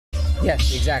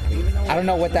Yes, exactly. I don't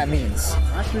know what that means.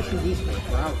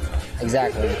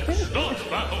 Exactly.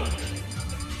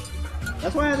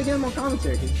 That's why I had to get him on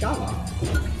commentary, because he's got one.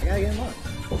 I gotta get him on.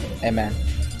 Hey man.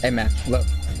 Hey man, look.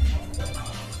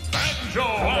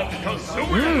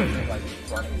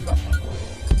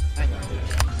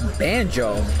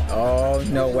 Banjo? Oh,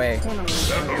 no way.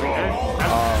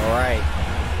 Alright.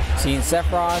 Seeing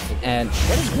Sephiroth, and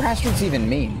what does grassroots even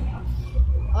mean?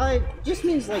 It just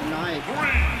means like not.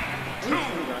 3, 2,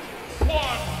 1,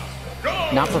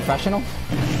 go! Not professional?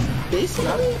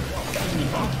 Basically.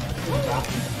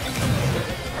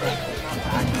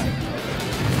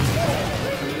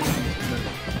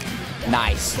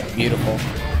 Nice. Beautiful.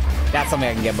 That's something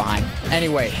I can get behind.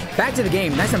 Anyway, back to the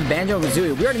game. Nice on Banjo and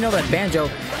Kazooie. We already know that Banjo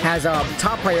has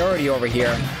top priority over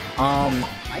here.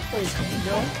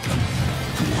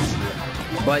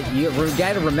 But you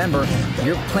gotta remember,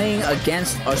 you're playing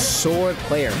against a sword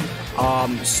player.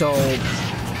 So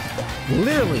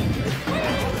literally,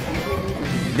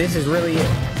 this is really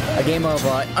a game of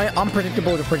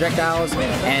unpredictable projectiles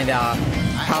and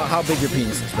how big your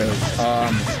penis is, really.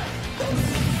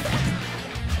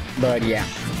 But yeah.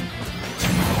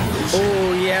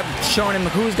 Oh, yep, showing him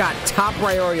who's got top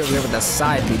priority over here with the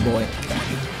side B-boy.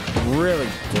 Really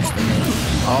just amazing.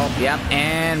 Oh, yep,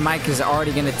 and Mike is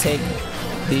already going to take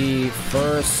the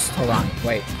first... Hold on,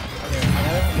 wait.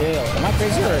 Am I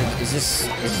crazy or is this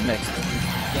mixed?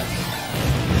 Yes.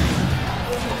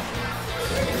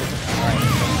 Alright,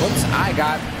 whoops, I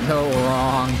got the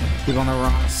wrong people on the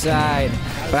wrong side.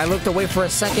 But I looked away for a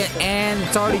second, and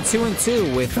it's already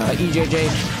 2-2 with EJJ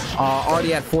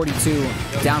already at 42,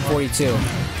 down 42.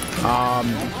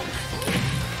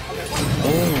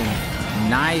 Oh,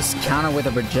 nice counter with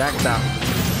a projectile.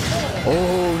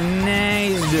 Oh,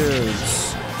 nice,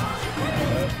 dudes.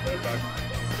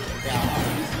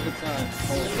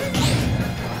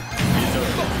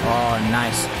 Oh,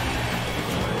 nice.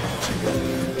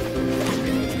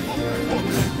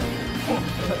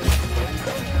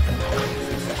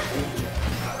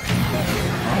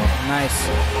 Nice.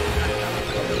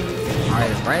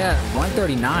 Alright, right at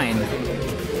 139.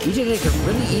 EJJ could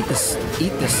really eat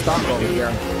this stock over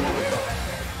here.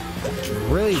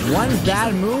 Really, one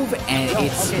bad move, and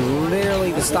it's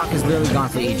literally, the stock is literally gone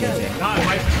for EJJ.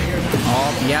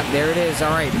 Oh, yep, there it is.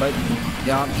 Alright, but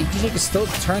EJJ can still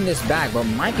turn this back, but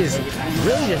Mike is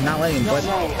really just not letting him. But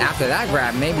after that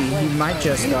grab, maybe he might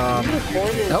just,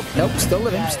 nope, still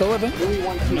living, still living.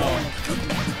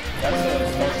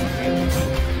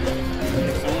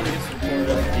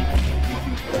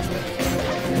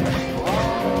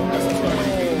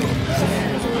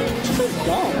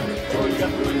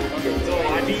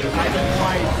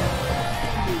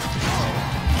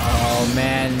 Oh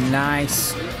man,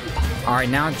 nice. Alright,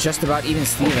 now just about even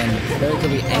Steven. Really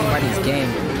could be anybody's game.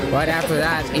 But after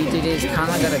that, EJJ's kind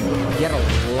of got to get a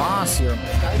loss here.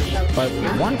 But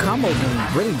one combo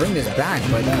can really bring this back.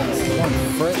 But one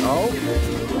foot. Oh.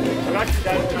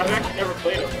 I've actually never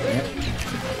played it. Yep.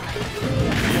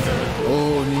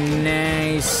 Oh,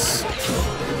 nice.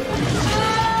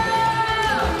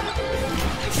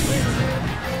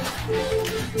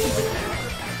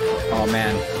 Oh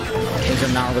man, things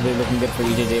are not really looking good for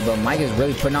EJJ, but Mike is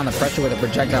really putting on the pressure with the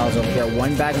projectiles over here.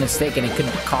 One bad mistake and it could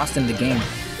cost him the game.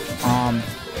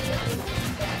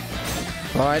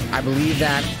 But I believe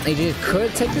that EJJ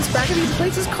could take this back if he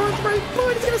plays his cards right,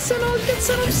 but he's gonna get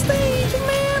sent off stage,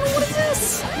 man. What is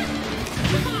this?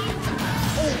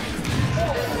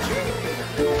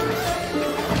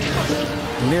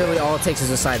 Literally all it takes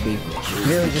is a side B.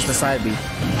 Literally just a side B.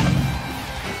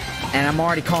 And I'm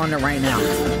already calling it right now.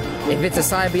 If it's a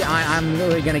side B, I'm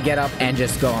literally gonna get up and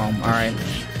just go home, alright?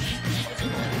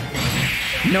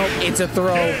 Nope, it's a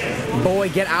throw. Boy,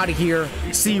 get out of here.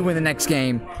 See you in the next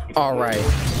game. Alright.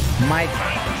 Mike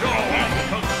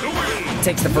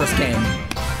takes the first game.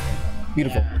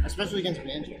 Beautiful. Yeah, especially against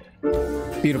Banjo.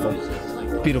 Beautiful.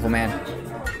 Beautiful, man.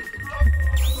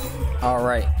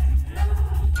 Alright.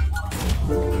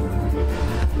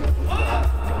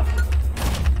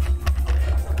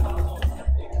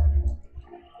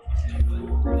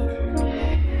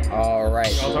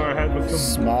 Alright.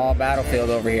 Small battlefield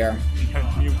over here.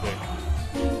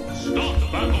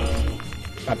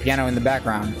 A piano in the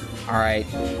background. Alright.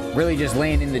 Really just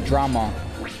laying in the drama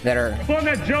that are... On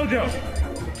that JoJo!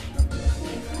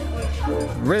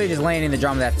 Really just laying in the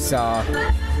drama that's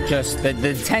just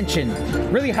the tension.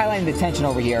 Really highlighting the tension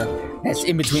over here that's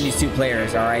in between these two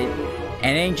players, alright?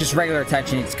 And it ain't just regular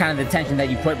tension, it's kind of the tension that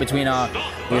you put between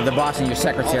the boss and your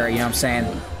secretary, you know what I'm saying?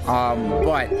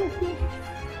 But...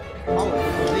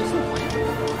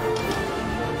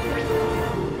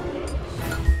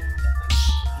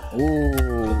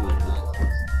 Ooh.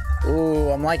 Ooh,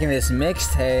 I'm liking this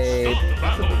mixtape.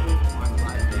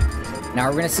 Now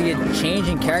we're gonna see a change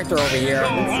in character over here.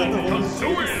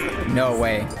 No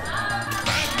way.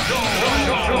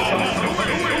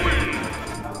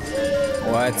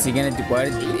 What's he gonna do? What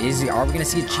is he? Are we gonna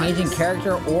see a change in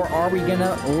character, or are we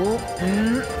gonna?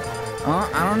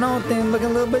 I don't know. Things looking a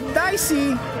little bit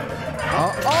dicey.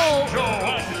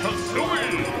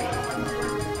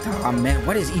 Oh man,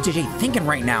 what is EJJ thinking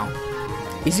right now?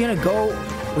 Is he gonna go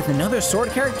with another sword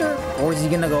character, or is he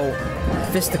gonna go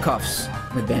fisticuffs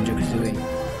with Banjo Kazooie?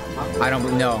 I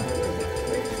don't know.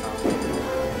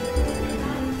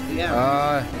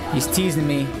 He's teasing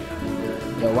me.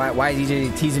 Yo, why is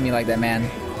EJJ teasing me like that, man?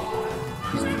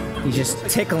 He's just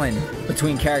tickling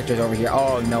between characters over here.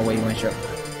 Oh no way, he went short.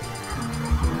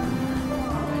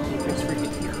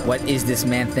 What is this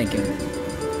man thinking?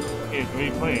 He's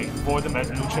replaying for the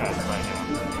mental chat right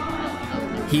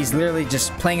now. He's literally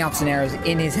just playing out scenarios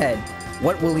in his head.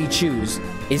 What will he choose?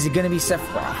 Is it gonna be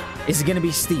Sephiroth? Is it gonna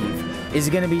be Steve? Is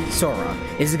it gonna be Sora?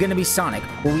 Is it gonna be Sonic?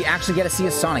 Will we actually get to see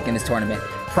a Sonic in this tournament?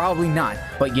 Probably not.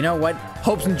 But you know what?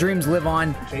 Hopes and dreams live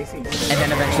on and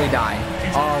then eventually die.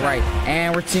 Alright,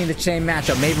 and we're seeing the same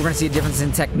matchup. Maybe we're gonna see a difference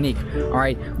in technique.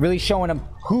 Alright, really showing him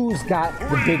who's got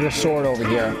the bigger sword over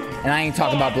here. And I ain't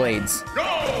talking about blades.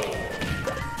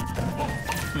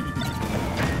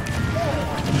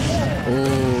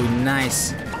 Ooh,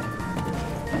 nice.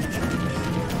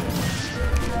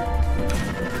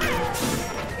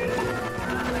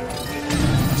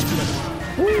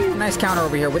 Ooh, nice counter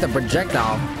over here with a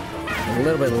projectile. A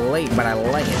little bit late, but I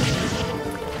like it.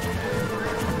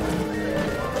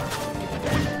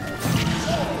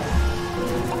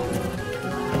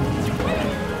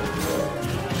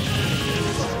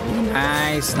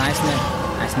 Nice, nice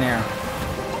nair.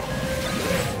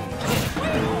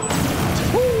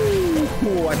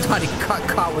 Ooh, I thought he got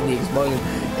caught with the explosion.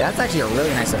 Yeah, that's actually a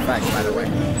really nice effect, by the way.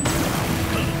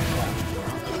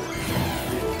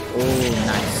 Oh,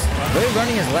 nice. Really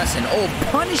learning his lesson. Oh,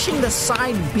 punishing the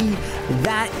side B.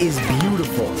 That is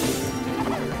beautiful.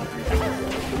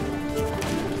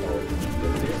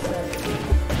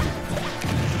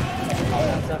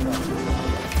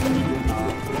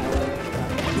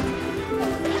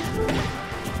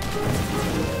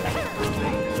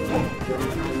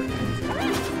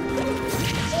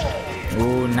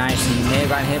 Ooh, nice. He may have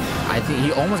gotten hit. I think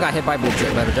he almost got hit by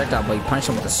projectile, but he punched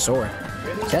him with a sword.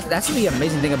 That's the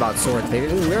amazing thing about swords. They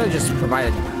really just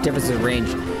provide a difference in range,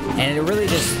 and it really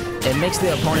just makes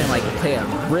the opponent like play a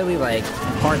really like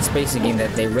hard spacing game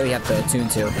that they really have to attune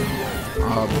to.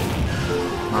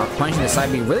 Punching the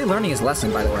side B, really learning his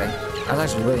lesson, by the way. That was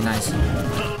actually really nice.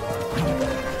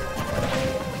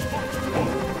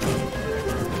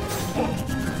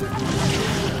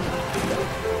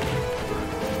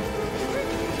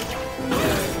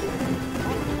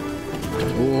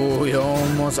 Ooh, he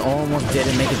almost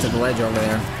didn't make it to the ledge over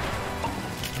there.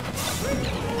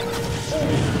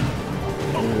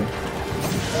 Ooh.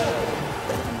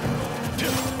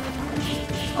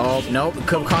 Oh, nope.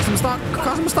 Could cost him a stock.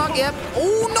 Cost him a stock, yep.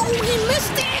 Oh, no, he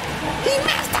missed it. He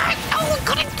missed it. Oh,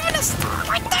 could have given a stock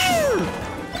right there.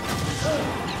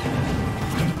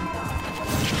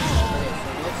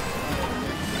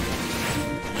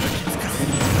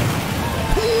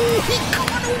 He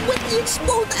caught him with the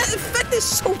explode. That effect is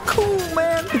so cool,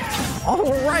 man.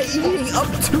 All right, eating up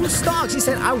 2 stocks. He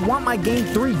said, I want my game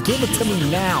 3. Give it to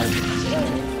me now.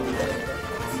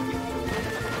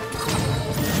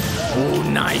 Oh,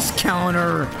 nice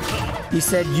counter. He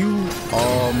said, you.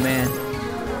 Oh, man.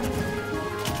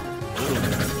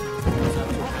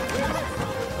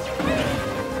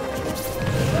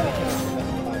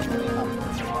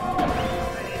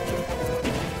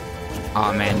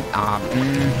 Oh man,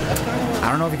 I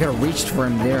don't know if he could have reached for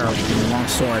him there with the long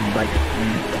sword, but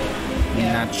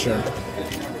I'm not sure.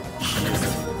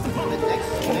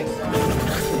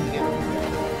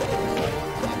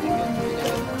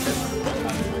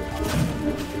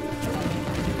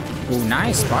 Ooh,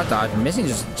 nice spot dodge. Missing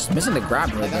just missing the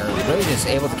grab right there. Really just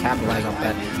able to capitalize off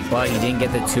that, but he didn't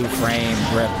get the 2-frame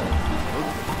grip.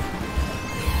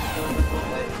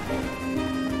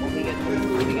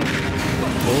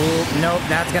 Oh, nope,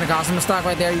 that's gonna cost him a stock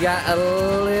right there. You got a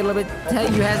little bit,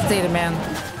 you hesitated, man.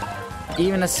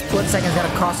 Even a split second is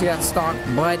gonna cost you that stock,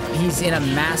 but he's in a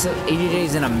massive, EJJ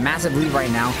is in a massive lead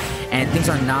right now, and things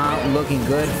are not looking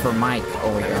good for Mike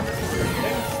over here.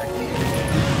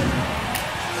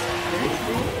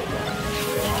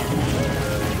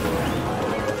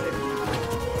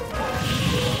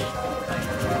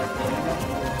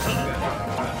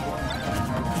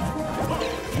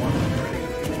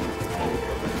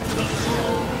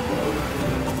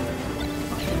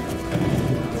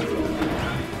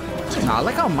 I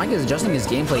like how Mike is adjusting his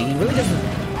gameplay.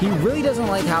 He really doesn't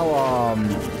like how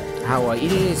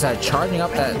EJJ is charging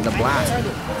up the blast.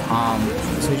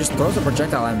 So he just throws a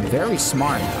projectile and very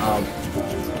smart.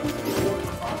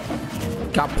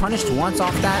 Got punished once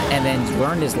off that and then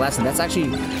learned his lesson. That's actually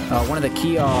one of the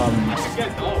key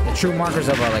the true markers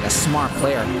of like a smart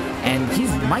player. And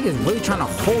Mike is really trying to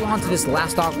hold on to this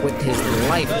last stock with his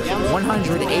life.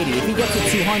 180. If he gets to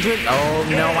 200, oh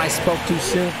no, I spoke too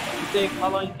soon. How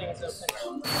long do you think it's going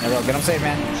to finish? Hello, get him safe,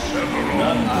 man.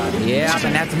 Yeah,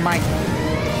 and that's Mike.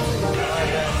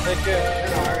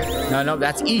 No,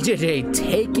 that's EJJ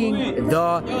taking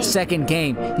the second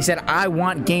game. He said, I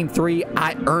want game 3.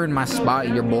 I earned my spot,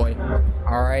 your boy.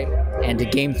 All right, and to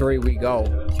game 3 we go.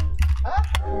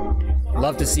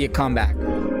 Love to see a comeback.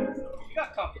 You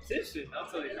got competition,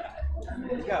 I'll tell you that.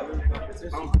 You got real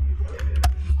competition.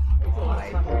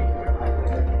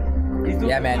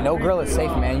 Yeah, man, no grill is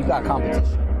safe, man. You got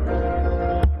competition.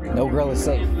 No grill is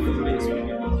safe.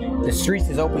 The streets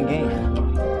is open game.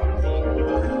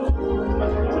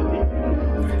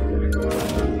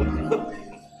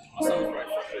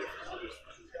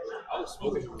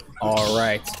 All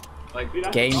right.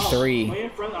 Game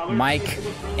 3. Mike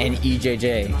and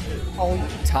EJJ.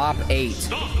 Top 8.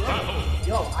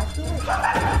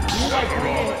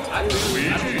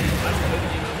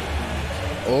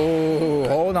 Oh,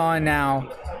 hold on now.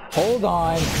 Hold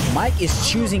on. Mike is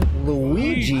choosing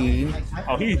Luigi.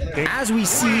 As we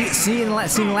see in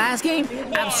last game,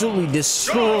 absolutely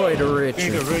destroyed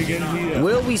Richard.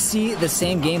 Will we see the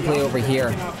same gameplay over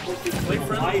here?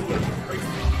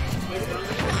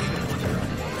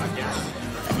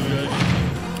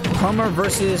 Plumber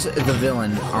versus the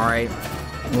villain. All right.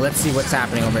 Let's see what's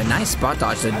happening over here. Nice spot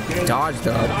dodge. The dodge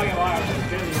though.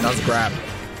 That was a grab.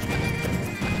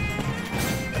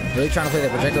 Really trying to play the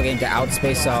projectile game to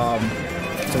outspace,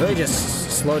 to really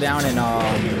just slow down and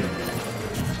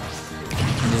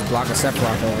just block a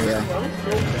Sephiroth over here.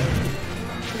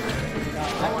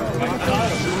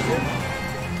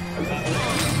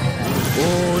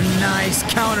 Oh, nice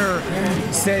counter.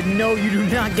 Said, no, you do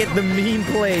not get the mean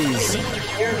plays.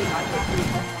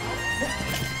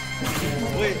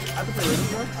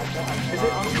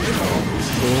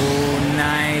 Oh,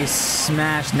 nice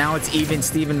smash. Now it's even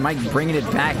Steven. Mike bringing it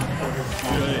back.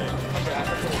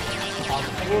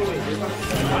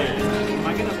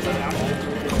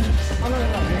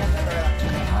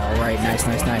 All right, nice.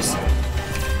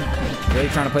 Really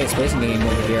trying to play a spacing game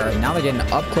over here. Now they're getting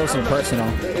up close and personal.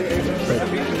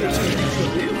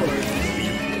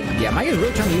 Yeah, Mike is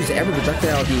really trying to use every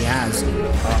projectile he has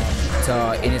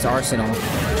in his arsenal,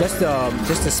 just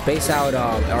to space out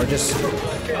or just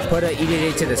put an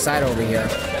EJJ to the side over here.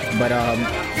 But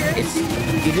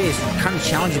EJJ is kind of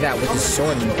challenging that with his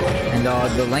sword and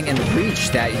the length and the reach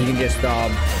that he can just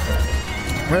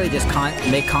really just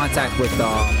make contact with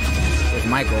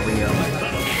Mike over here.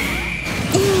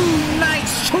 Ooh,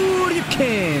 nice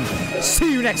shuriken!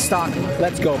 See you next stock.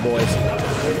 Let's go, boys.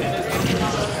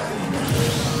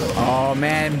 Oh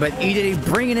man, but EJJ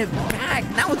bringing it back.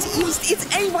 Now it's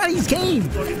anybody's game.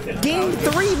 Game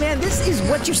 3, man. This is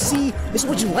what you see. This is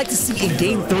what you like to see in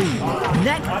game 3.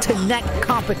 Neck to neck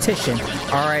competition.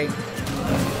 All right,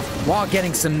 while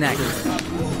getting some neck.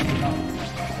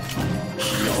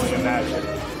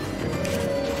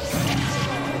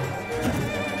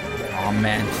 Oh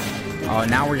man. Oh,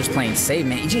 now we're just playing safe,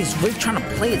 man. EJ is really trying to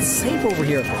play it safe over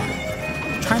here.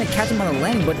 Trying to catch him on the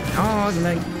lane, but oh,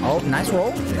 nice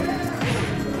roll.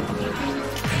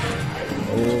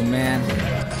 Oh man.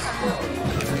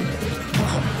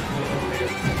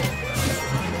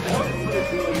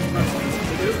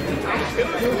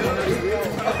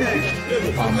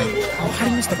 Oh man. Oh, how did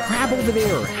he miss the crab over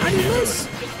there? How did he miss?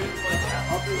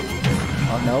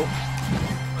 Oh no.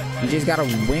 EJ's got a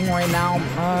wing right now.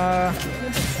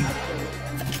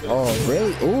 Oh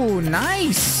really? Ooh,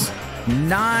 nice.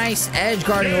 Nice edge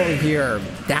guarding over here.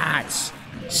 That's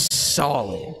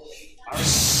solid.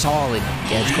 Solid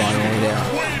edge guarding over there.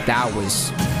 That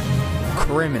was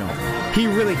criminal. He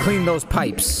really cleaned those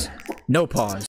pipes. No pause.